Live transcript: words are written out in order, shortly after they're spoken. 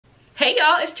Hey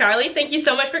y'all, it's Charlie. Thank you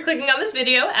so much for clicking on this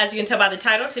video. As you can tell by the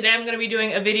title, today I'm going to be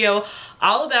doing a video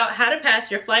all about how to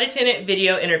pass your flight attendant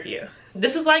video interview.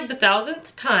 This is like the 1000th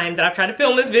time that I've tried to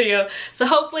film this video, so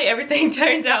hopefully everything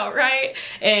turns out right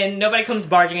and nobody comes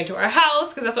barging into our house,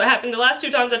 because that's what happened the last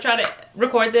 2 times I tried to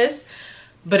record this.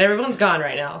 But everyone's gone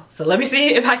right now, so let me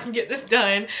see if I can get this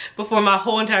done before my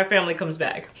whole entire family comes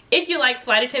back. If you like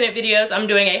flight attendant videos, I'm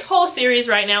doing a whole series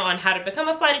right now on how to become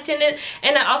a flight attendant,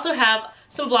 and I also have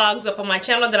some vlogs up on my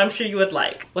channel that I'm sure you would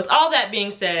like. With all that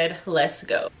being said, let's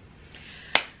go.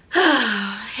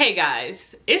 Hey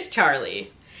guys, it's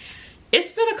Charlie.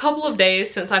 It's been a couple of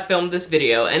days since I filmed this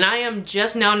video, and I am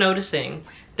just now noticing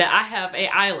that I have an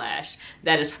eyelash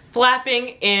that is flapping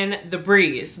in the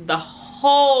breeze the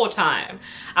whole time.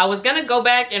 I was gonna go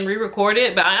back and re-record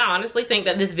it, but I honestly think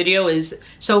that this video is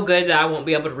so good that I won't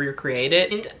be able to recreate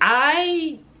it. And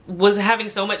I was having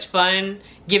so much fun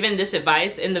giving this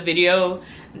advice in the video,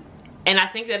 and I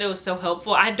think that it was so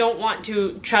helpful. I don't want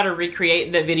to try to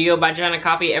recreate the video by trying to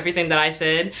copy everything that I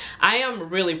said. I am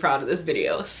really proud of this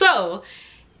video. So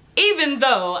even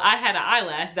though I had an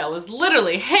eyelash that was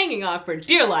literally hanging on for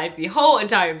dear life the whole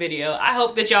entire video, I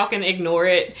hope that y'all can ignore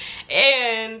it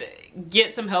and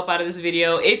get some help out of this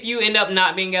video. If you end up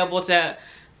not being able to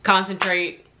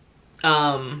concentrate,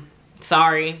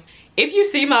 sorry. If you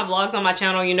see my vlogs on my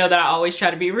channel, you know that I always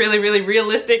try to be really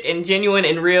realistic and genuine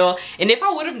and real. And if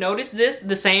I would have noticed this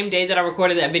the same day that I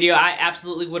recorded that video, I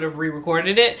absolutely would have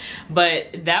re-recorded it.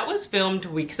 But that was filmed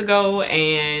weeks ago,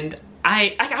 and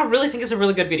I really think it's a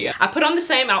really good video. I put on the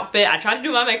same outfit, I tried to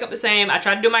do my makeup the same, I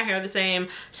tried to do my hair the same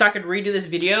so I could redo this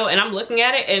video, and I'm looking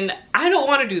at it and I don't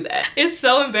want to do that. It's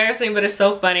so embarrassing, but it's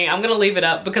so funny. I'm gonna leave it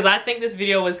up because I think this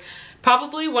video was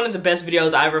probably one of the best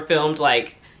videos I ever filmed,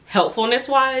 like helpfulness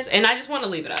wise, and I just want to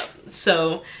leave it up.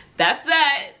 So that's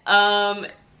that.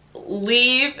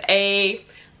 Leave a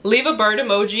bird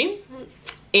emoji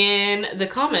in the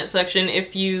comment section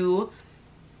if you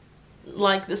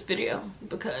like this video,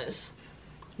 because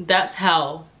that's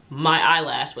how my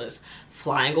eyelash was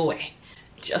flying away,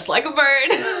 just like a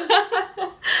bird.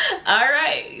 All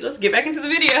right, let's get back into the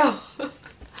video.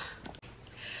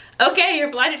 Okay,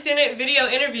 your flight attendant video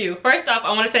interview. First off,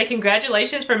 I want to say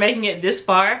congratulations for making it this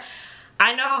far.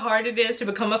 I know how hard it is to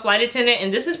become a flight attendant,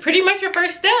 and this is pretty much your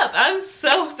first step. I'm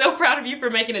so proud of you for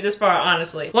making it this far,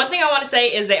 honestly. One thing I want to say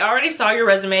is they already saw your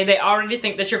resume. They already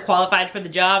think that you're qualified for the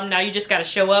job. Now you just got to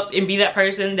show up and be that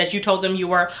person that you told them you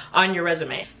were on your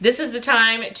resume. This is the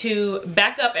time to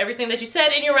back up everything that you said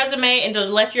in your resume and to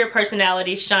let your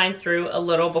personality shine through a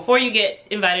little before you get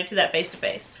invited to that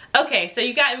face-to-face. Okay, so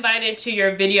you got invited to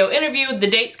your video interview. The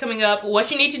date's coming up.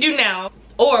 What you need to do now,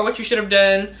 or what you should have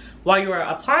done while you were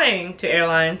applying to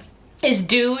airlines, is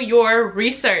do your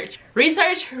research.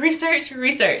 Research.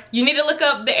 You need to look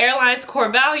up the airline's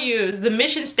core values, the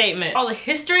mission statement. All the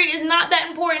history is not that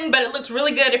important, but it looks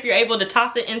really good if you're able to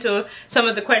toss it into some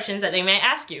of the questions that they may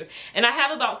ask you. And I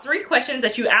have about 3 questions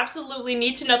that you absolutely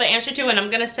need to know the answer to, and I'm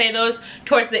gonna say those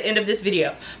towards the end of this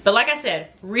video. But like I said,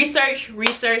 research.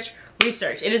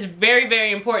 It is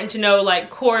very important to know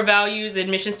like core values and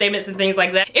mission statements and things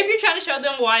like that. If you're trying to show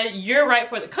them why you're right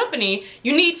for the company,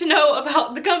 you need to know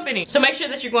about the company. So make sure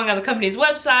that you're going on the company's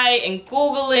website and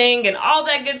Googling and all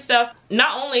that good stuff.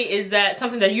 Not only is that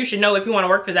something that you should know if you want to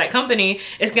work for that company,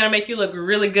 it's gonna make you look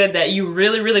really good that you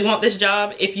really want this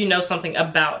job if you know something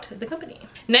about the company.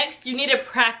 Next, you need to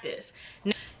practice.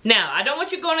 Now, I don't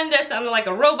want you going in there sounding like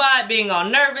a robot, being all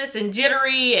nervous and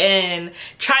jittery and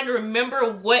trying to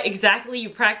remember what exactly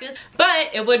you practiced,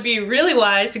 but it would be really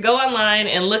wise to go online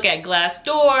and look at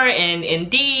Glassdoor and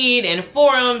Indeed and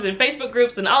forums and Facebook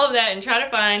groups and all of that and try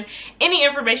to find any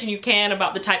information you can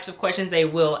about the types of questions they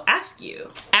will ask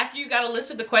you. After you got a list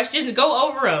of the questions, go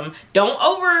over them. Don't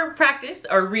over practice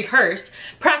or rehearse,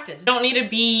 practice. Don't need to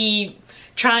be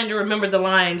trying to remember the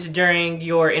lines during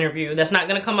your interview. That's not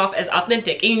gonna come off as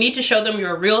authentic. And you need to show them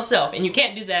your real self, and you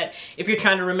can't do that if you're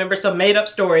trying to remember some made-up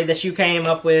story that you came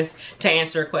up with to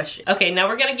answer a question. Okay, now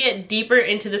we're gonna get deeper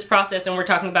into this process, and we're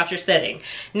talking about your setting.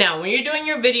 Now, when you're doing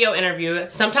your video interview,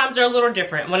 sometimes they're a little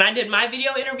different. When I did my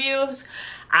video interviews,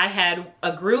 I had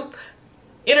a group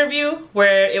interview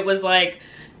where it was like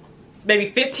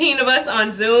maybe 15 of us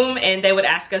on Zoom, and they would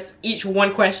ask us each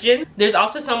one question. There's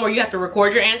also some where you have to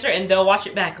record your answer and they'll watch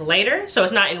it back later, so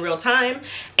it's not in real time.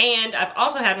 And I've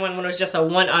also had one when it was just a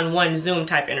one-on-one Zoom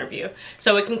type interview.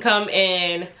 So it can come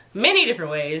in many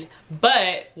different ways,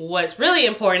 but what's really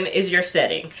important is your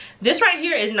setting. This right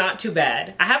here is not too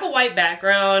bad. I have a white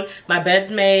background, my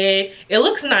bed's made, it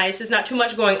looks nice, there's not too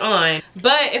much going on,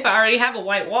 but if I already have a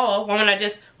white wall, why don't I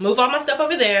just move all my stuff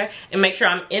over there and make sure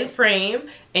I'm in frame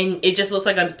and it just looks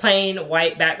like a plain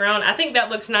white background. I think that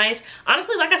looks nice.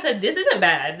 Honestly, like I said, this isn't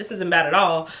bad. This isn't bad at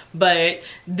all, but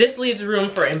this leaves room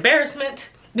for embarrassment.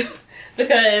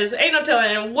 Because ain't no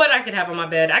telling what I could have on my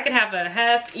bed. I could have a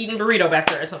half-eaten burrito back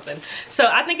there or something. So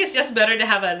I think it's just better to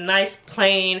have a nice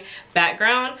plain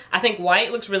background. I think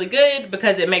white looks really good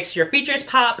because it makes your features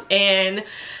pop, and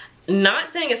not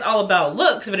saying it's all about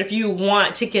looks, but if you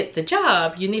want to get the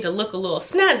job, you need to look a little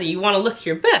snazzy. You want to look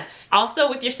your best. Also,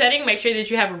 with your setting, make sure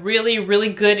that you have really, really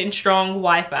good and strong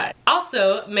Wi-Fi.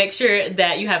 Also, make sure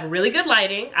that you have really good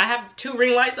lighting. I have 2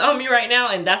 ring lights on me right now,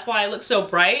 and that's why it looks so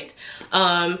bright.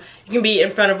 You can be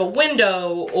in front of a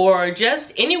window or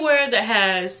just anywhere that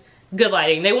has good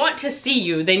lighting. They want to see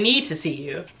you. They need to see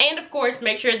you. And of course,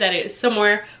 make sure that it's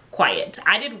somewhere quiet.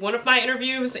 I did one of my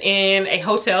interviews in a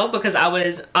hotel because I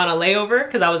was on a layover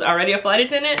because I was already a flight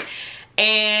attendant,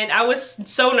 and I was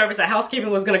so nervous that housekeeping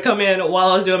was going to come in while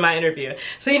I was doing my interview.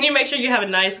 So you need to make sure you have a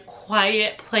nice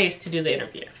quiet place to do the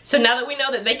interview. So now that we know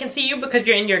that they can see you because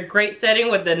you're in your great setting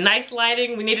with the nice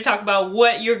lighting, we need to talk about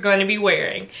what you're going to be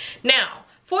wearing. Now,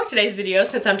 for today's video,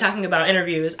 since I'm talking about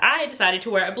interviews, I decided to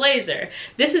wear a blazer.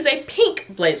 This is a pink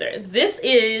blazer. This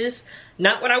is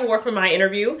not what I wore for my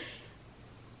interview.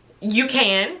 You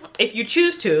can, if you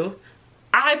choose to.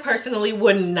 I personally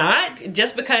would not,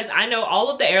 just because I know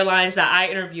all of the airlines that I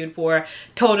interviewed for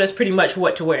told us pretty much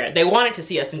what to wear. They wanted to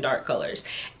see us in dark colors.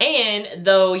 And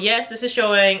though, yes, this is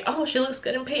showing, oh, she looks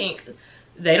good in pink.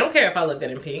 They don't care if I look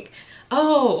good in pink.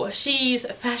 Oh, she's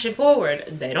fashion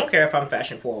forward. They don't care if I'm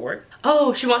fashion forward.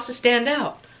 Oh, she wants to stand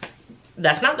out.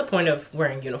 That's not the point of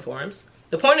wearing uniforms.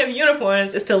 The point of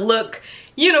uniforms is to look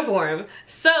uniform.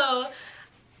 So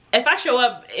if I show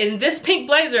up in this pink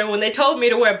blazer when they told me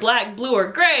to wear black, blue, or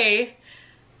gray,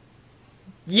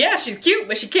 yeah, she's cute,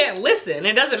 but she can't listen.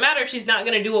 It doesn't matter if she's not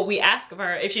gonna do what we ask of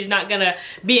her, if she's not gonna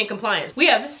be in compliance. We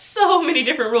have so many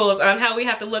different rules on how we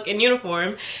have to look in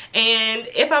uniform, and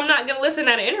if I'm not gonna listen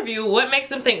at an interview, what makes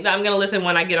them think that I'm gonna listen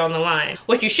when I get on the line?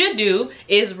 What you should do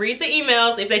is read the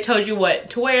emails if they told you what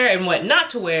to wear and what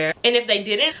not to wear, and if they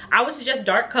didn't, I would suggest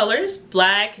dark colors,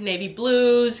 black, navy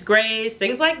blues, grays,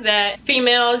 things like that.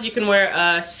 Females, you can wear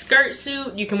a skirt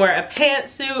suit, you can wear a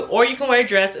pantsuit, or you can wear a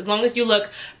dress as long as you look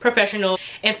professional.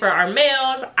 And for our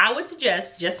males, I would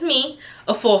suggest, just me,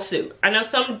 a full suit. I know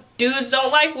some dudes don't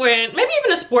like wearing, maybe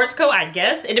even a sports coat, I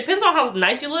guess. It depends on how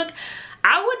nice you look.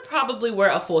 I would probably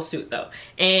wear a full suit though.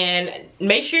 And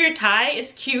make sure your tie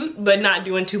is cute, but not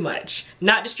doing too much.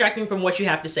 Not distracting from what you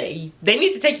have to say. They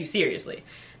need to take you seriously.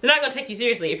 They're not gonna take you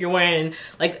seriously if you're wearing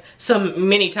like some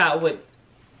mini top with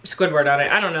Squidward on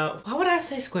it. I don't know. Why would I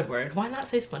say Squidward? Why not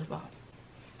say SpongeBob?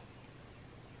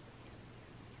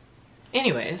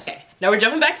 Anyways, okay, now we're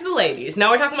jumping back to the ladies.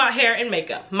 Now we're talking about hair and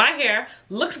makeup. My hair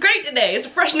looks great today. It's a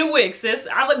fresh new wig, sis.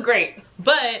 I look great.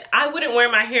 But I wouldn't wear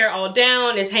my hair all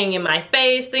down. It's hanging in my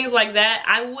face, things like that.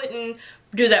 I wouldn't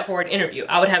do that for an interview.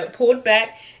 I would have it pulled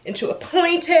back into a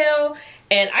ponytail,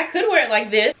 and I could wear it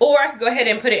like this, or I could go ahead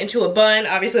and put it into a bun,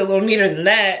 obviously a little neater than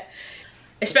that.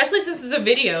 Especially since it's a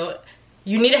video,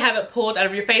 you need to have it pulled out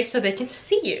of your face so they can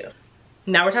see you.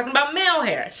 Now we're talking about male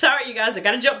hair. Sorry you guys, I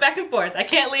gotta jump back and forth. I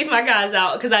can't leave my guys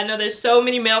out because I know there's so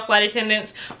many male flight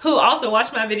attendants who also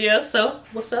watch my videos, so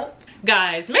what's up?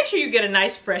 Guys, make sure you get a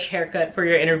nice fresh haircut for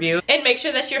your interview, and make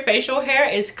sure that your facial hair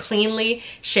is cleanly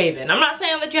shaven. I'm not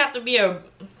saying that you have to be a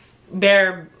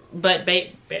bare butt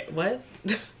what?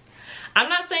 I'm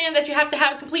not saying that you have to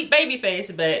have a complete baby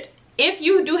face, but if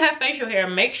you do have facial hair,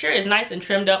 make sure it's nice and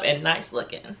trimmed up and nice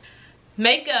looking.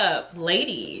 Makeup,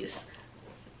 ladies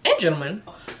and gentlemen,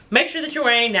 make sure that you're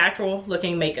wearing natural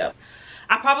looking makeup.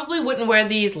 I probably wouldn't wear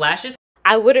these lashes.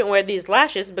 I wouldn't wear these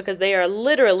lashes because they are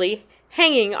literally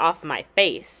hanging off my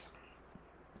face.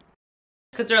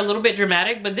 Because they're a little bit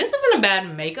dramatic, but this isn't a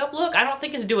bad makeup look. I don't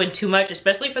think it's doing too much,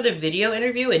 especially for the video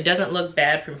interview. It doesn't look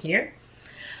bad from here.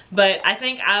 But I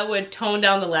think I would tone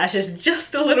down the lashes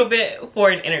just a little bit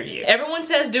for an interview. Everyone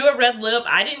says do a red lip.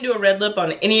 I didn't do a red lip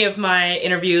on any of my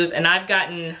interviews, and I've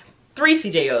gotten 3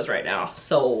 CJOs right now,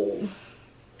 so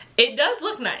it does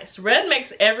look nice. Red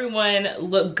makes everyone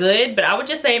look good, but I would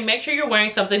just say make sure you're wearing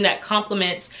something that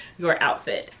complements your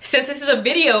outfit. Since this is a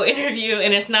video interview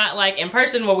and it's not like in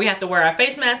person where we have to wear our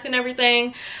face mask and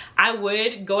everything, I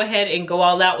would go ahead and go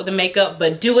all out with the makeup,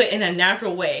 but do it in a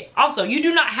natural way. Also, you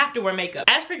do not have to wear makeup.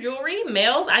 As for jewelry,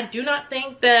 males, I do not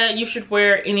think that you should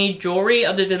wear any jewelry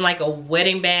other than like a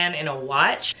wedding band and a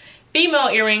watch. Female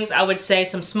earrings, I would say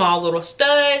some small little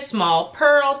studs, small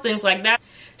pearls, things like that.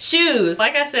 Shoes,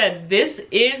 like I said, this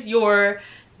is your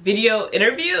video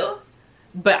interview,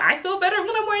 but I feel better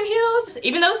when I'm wearing heels.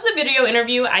 Even though this is a video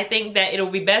interview, I think that it'll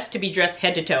be best to be dressed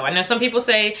head to toe. I know some people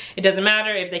say it doesn't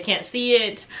matter if they can't see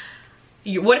it.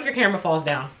 What if your camera falls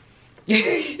down?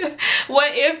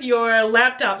 What if your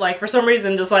laptop, like for some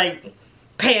reason, just like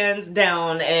pans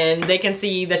down and they can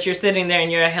see that you're sitting there in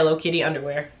your Hello Kitty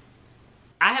underwear?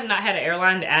 I have not had an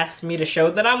airline ask me to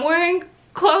show that I'm wearing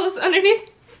clothes underneath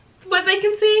what they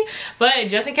can see, but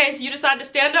just in case you decide to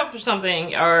stand up or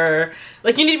something, or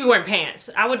like you need to be wearing pants,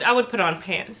 I would put on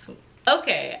pants.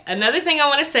 Okay, another thing I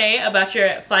want to say about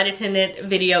your flight attendant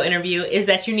video interview is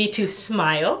that you need to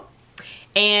smile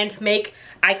and make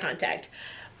eye contact.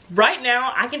 Right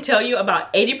now, I can tell you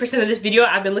about 80% of this video,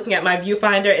 I've been looking at my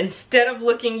viewfinder instead of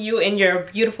looking you in your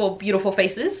beautiful, beautiful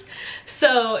faces.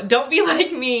 So don't be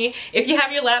like me. If you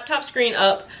have your laptop screen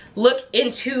up, look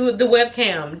into the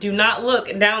webcam. Do not look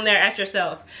down there at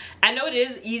yourself. I know it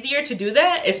is easier to do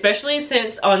that, especially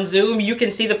since on Zoom, you can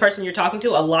see the person you're talking to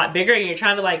a lot bigger and you're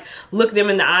trying to like look them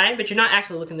in the eye, but you're not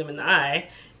actually looking them in the eye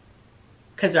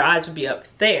because their eyes would be up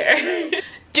there.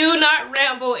 Do not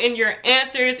ramble in your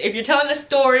answers. If you're telling a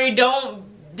story, don't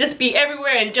just be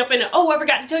everywhere and jump in and, oh, I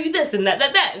forgot to tell you this and that,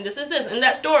 and this is this and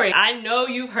that story. I know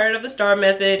you've heard of the STAR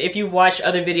method if you've watched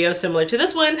other videos similar to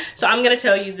this one, so I'm gonna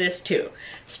tell you this too.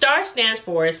 STAR stands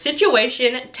for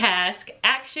situation, task,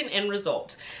 action, and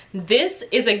result. This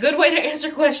is a good way to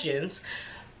answer questions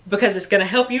because it's gonna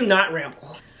help you not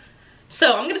ramble.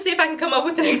 So I'm gonna see if I can come up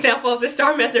with an example of the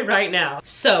STAR method right now.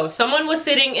 So someone was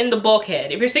sitting in the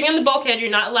bulkhead. If you're sitting in the bulkhead, you're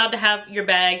not allowed to have your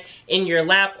bag in your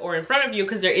lap or in front of you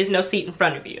because there is no seat in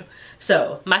front of you.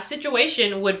 So my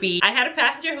situation would be, I had a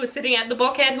passenger who was sitting at the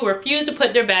bulkhead who refused to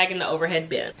put their bag in the overhead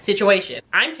bin. Situation,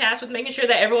 I'm tasked with making sure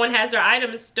that everyone has their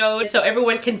items stowed so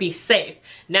everyone can be safe.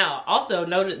 Now, also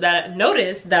notice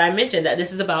that I mentioned that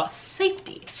this is about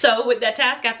safety. So with that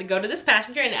task, I have to go to this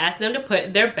passenger and ask them to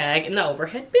put their bag in the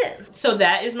overhead bin. So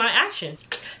that is my action.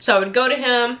 So I would go to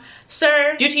him,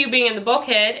 sir, due to you being in the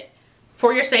bulkhead,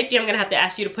 for your safety, I'm gonna have to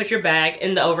ask you to put your bag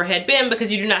in the overhead bin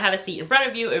because you do not have a seat in front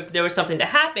of you. If there was something to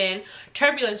happen,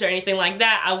 turbulence or anything like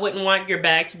that, I wouldn't want your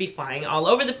bag to be flying all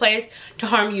over the place to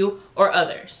harm you or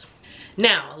others.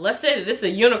 Now, let's say that this is a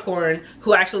unicorn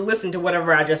who actually listened to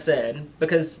whatever I just said,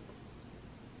 because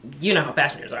you know how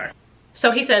passengers are.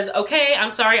 So he says, okay,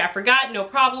 I'm sorry, I forgot, no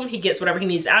problem. He gets whatever he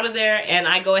needs out of there and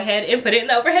I go ahead and put it in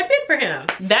the overhead bin for him.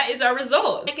 That is our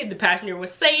result. The passenger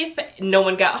was safe, no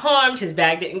one got harmed, his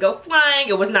bag didn't go flying,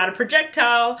 it was not a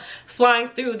projectile flying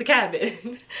through the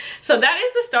cabin. So that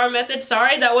is the STAR method.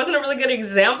 Sorry, that wasn't a really good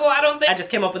example, I don't think. I just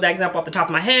came up with that example off the top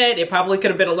of my head. It probably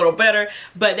could have been a little better,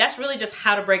 but that's really just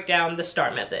how to break down the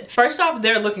STAR method. First off,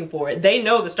 they're looking for it. They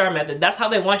know the STAR method. That's how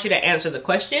they want you to answer the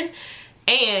question.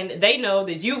 And they know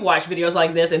that you watch videos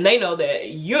like this and they know that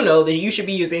you should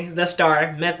be using the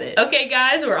STAR method. Okay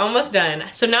guys, we're almost done.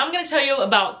 So now I'm gonna tell you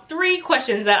about 3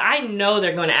 questions that I know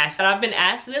they're gonna ask. I've been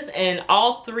asked this in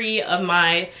all 3 of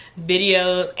my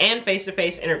videos and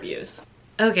face-to-face interviews.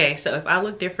 Okay, so if I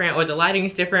look different or the lighting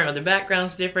is different or the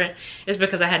background's different, it's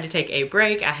because I had to take a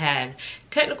break. I had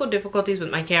technical difficulties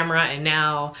with my camera and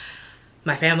now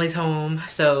my family's home,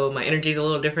 so my energy is a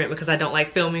little different because I don't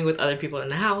like filming with other people in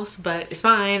the house, but it's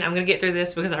fine. I'm gonna get through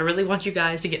this because I really want you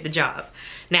guys to get the job.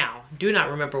 Now, do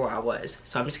not remember where I was,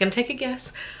 so I'm just gonna take a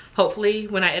guess. Hopefully,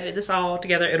 when I edit this all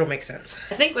together, it'll make sense.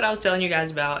 I think what I was telling you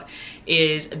guys about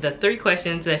is the 3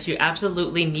 questions that you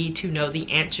absolutely need to know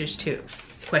the answers to.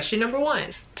 Question number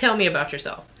 1, tell me about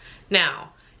yourself.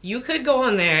 Now, you could go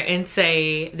on there and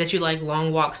say that you like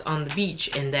long walks on the beach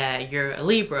and that you're a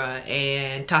Libra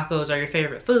and tacos are your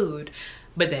favorite food,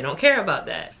 but they don't care about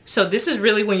that. So this is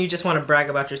really when you just want to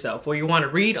brag about yourself, where you want to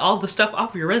read all the stuff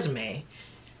off your resume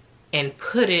and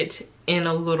put it in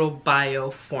a little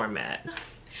bio format.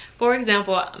 For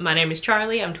example, my name is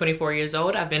Charli, I'm 24 years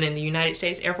old. I've been in the United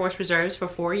States Air Force Reserves for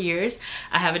 4 years.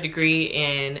 I have a degree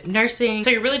in nursing.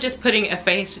 So you're really just putting a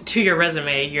face to your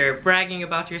resume. You're bragging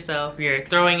about yourself, you're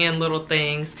throwing in little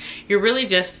things. You're really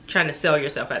just trying to sell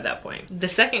yourself at that point. The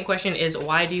second question is,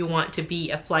 why do you want to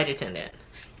be a flight attendant?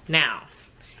 Now,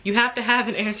 you have to have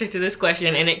an answer to this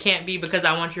question and it can't be because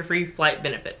I want your free flight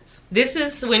benefits. This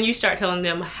is when you start telling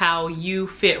them how you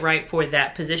fit right for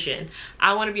that position.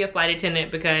 I want to be a flight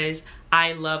attendant because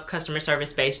I love customer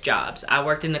service based jobs. I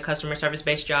worked in a customer service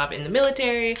based job in the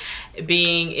military.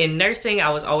 Being in nursing,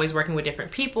 I was always working with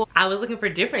different people. I was looking for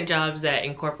different jobs that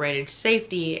incorporated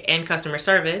safety and customer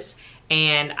service,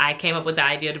 and I came up with the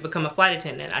idea to become a flight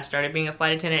attendant. I started being a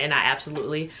flight attendant and I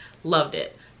absolutely loved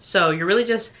it. So you're really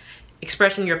just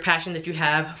expressing your passion that you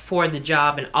have for the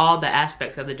job and all the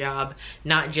aspects of the job,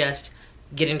 not just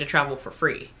getting to travel for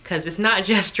free. Because it's not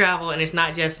just travel, and it's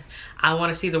not just I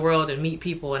want to see the world and meet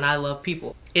people and I love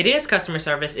people. It is customer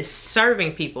service, it's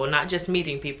serving people, not just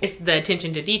meeting people. It's the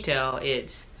attention to detail,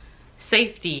 it's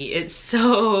safety, it's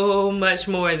so much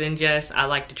more than just I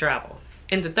like to travel.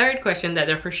 And the third question that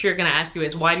they're for sure gonna ask you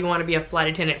is, why do you want to be a flight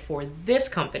attendant for this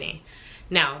company?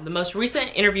 Now, the most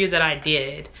recent interview that I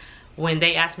did, when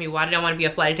they asked me why did I want to be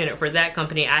a flight attendant for that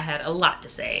company, I had a lot to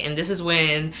say. And this is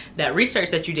when that research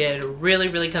that you did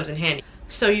really comes in handy.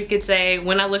 So you could say,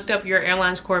 when I looked up your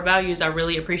airline's core values, I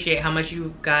really appreciate how much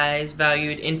you guys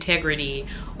valued integrity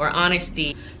or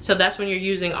honesty. So that's when you're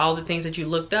using all the things that you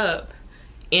looked up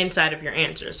inside of your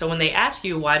answer. So when they ask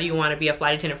you why do you want to be a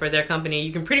flight attendant for their company,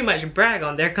 you can pretty much brag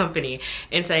on their company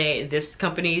and say, this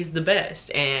company is the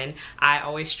best and I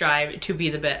always strive to be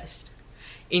the best.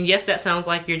 And yes, that sounds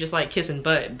like you're just like kissing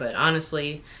butt, but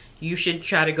honestly, you should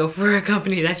try to go for a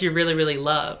company that you really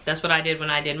love. That's what I did when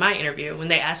I did my interview. When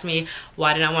they asked me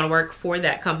why did I want to work for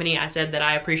that company, I said that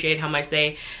I appreciate how much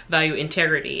they value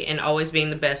integrity and always being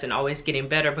the best and always getting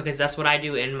better, because that's what I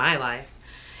do in my life.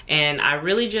 And I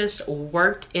really just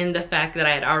worked in the fact that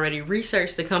I had already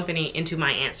researched the company into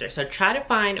my answer. So try to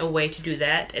find a way to do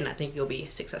that, and I think you'll be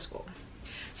successful.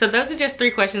 So those are just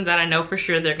 3 questions that I know for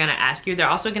sure they're gonna ask you. They're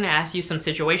also gonna ask you some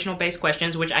situational based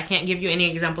questions, which I can't give you any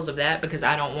examples of that because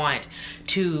I don't want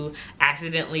to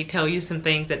accidentally tell you some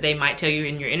things that they might tell you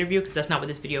in your interview, because that's not what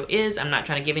this video is. I'm not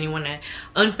trying to give anyone an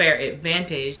unfair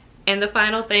advantage. And the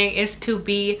final thing is to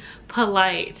be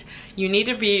polite. You need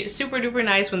to be super duper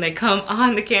nice when they come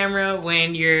on the camera,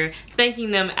 when you're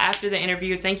thanking them after the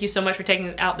interview. Thank you so much for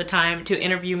taking out the time to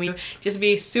interview me. Just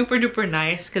be super duper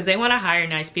nice, because they want to hire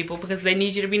nice people because they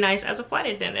need you to be nice as a flight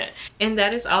attendant. And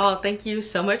that is all. Thank you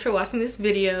so much for watching this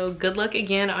video. Good luck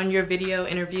again on your video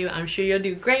interview. I'm sure you'll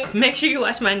do great. Make sure you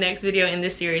watch my next video in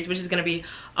this series, which is going to be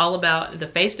all about the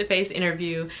face-to-face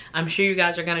interview. I'm sure you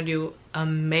guys are going to do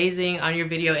amazing on your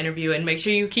video interview, and make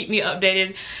sure you keep me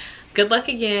updated. Good luck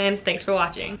again. Thanks for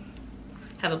watching.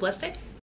 Have a blessed day.